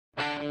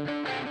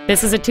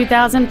This is a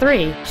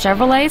 2003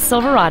 Chevrolet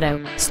Silverado.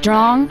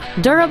 Strong,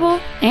 durable,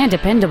 and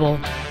dependable.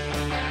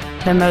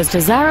 The most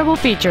desirable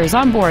features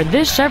on board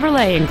this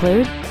Chevrolet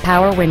include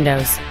power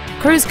windows,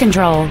 cruise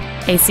control,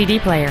 a CD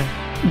player,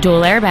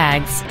 dual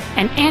airbags,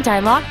 an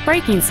anti-lock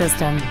braking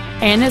system,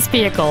 and this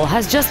vehicle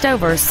has just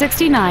over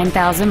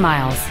 69,000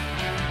 miles.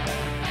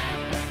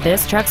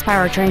 This truck's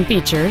powertrain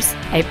features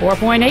a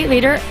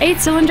 4.8-liter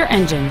 8-cylinder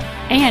engine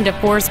and a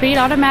 4-speed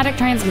automatic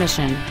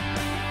transmission.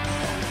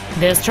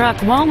 This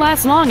truck won't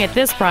last long at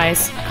this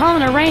price. Call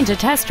and arrange a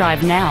test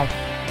drive now.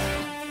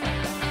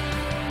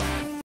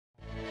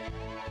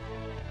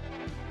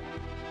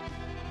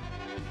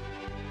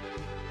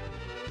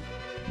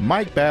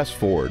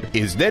 MikeBassFord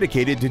is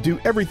dedicated to do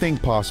everything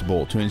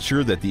possible to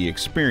ensure that the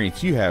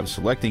experience you have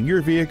selecting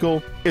your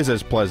vehicle is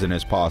as pleasant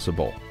as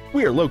possible.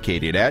 We are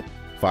located at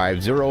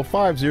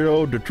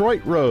 5050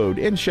 Detroit Road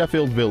in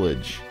Sheffield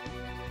Village.